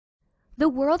The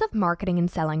world of marketing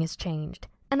and selling has changed,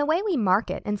 and the way we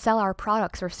market and sell our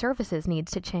products or services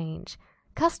needs to change.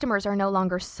 Customers are no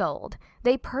longer sold.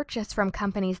 They purchase from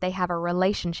companies they have a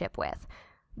relationship with.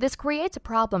 This creates a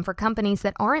problem for companies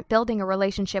that aren't building a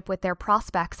relationship with their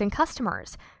prospects and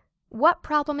customers. What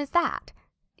problem is that?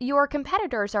 Your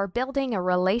competitors are building a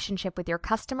relationship with your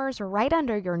customers right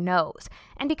under your nose,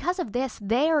 and because of this,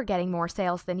 they are getting more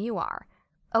sales than you are.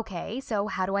 Okay, so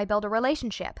how do I build a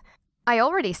relationship? I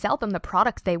already sell them the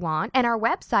products they want, and our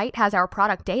website has our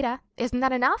product data. Isn't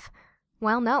that enough?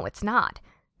 Well, no, it's not.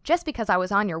 Just because I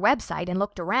was on your website and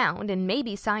looked around and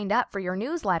maybe signed up for your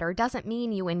newsletter doesn't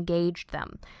mean you engaged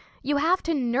them. You have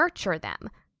to nurture them.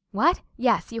 What?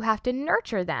 Yes, you have to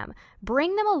nurture them.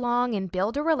 Bring them along and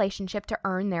build a relationship to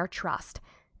earn their trust.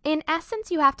 In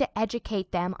essence, you have to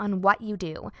educate them on what you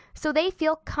do so they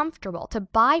feel comfortable to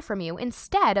buy from you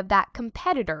instead of that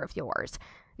competitor of yours.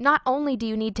 Not only do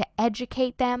you need to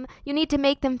educate them, you need to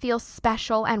make them feel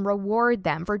special and reward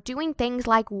them for doing things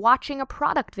like watching a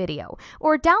product video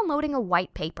or downloading a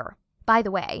white paper. By the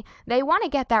way, they want to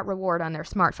get that reward on their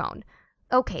smartphone.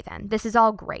 Okay then, this is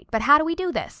all great, but how do we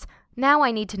do this? Now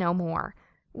I need to know more.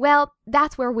 Well,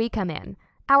 that's where we come in.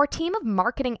 Our team of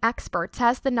marketing experts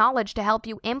has the knowledge to help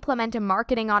you implement a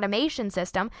marketing automation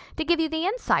system to give you the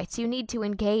insights you need to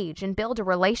engage and build a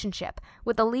relationship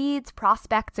with the leads,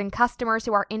 prospects, and customers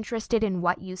who are interested in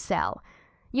what you sell.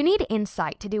 You need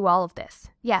insight to do all of this.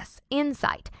 Yes,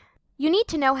 insight. You need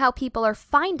to know how people are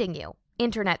finding you,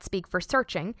 internet speak for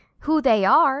searching, who they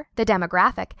are, the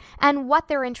demographic, and what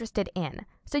they're interested in,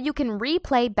 so you can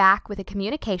replay back with a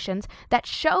communications that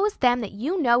shows them that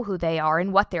you know who they are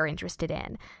and what they're interested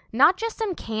in, not just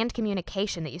some canned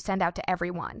communication that you send out to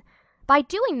everyone. By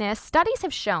doing this, studies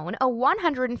have shown a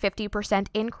 150%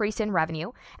 increase in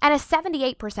revenue and a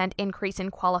 78% increase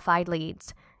in qualified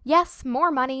leads. Yes,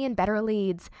 more money and better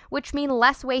leads, which mean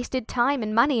less wasted time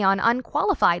and money on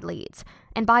unqualified leads.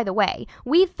 And by the way,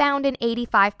 we've found an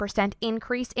 85%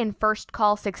 increase in first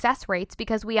call success rates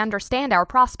because we understand our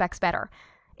prospects better.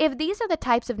 If these are the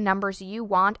types of numbers you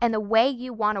want and the way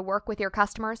you want to work with your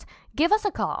customers, give us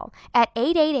a call at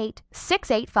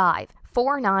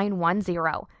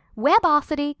 888-685-4910.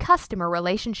 Webociti Customer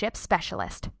Relationship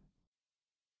Specialist.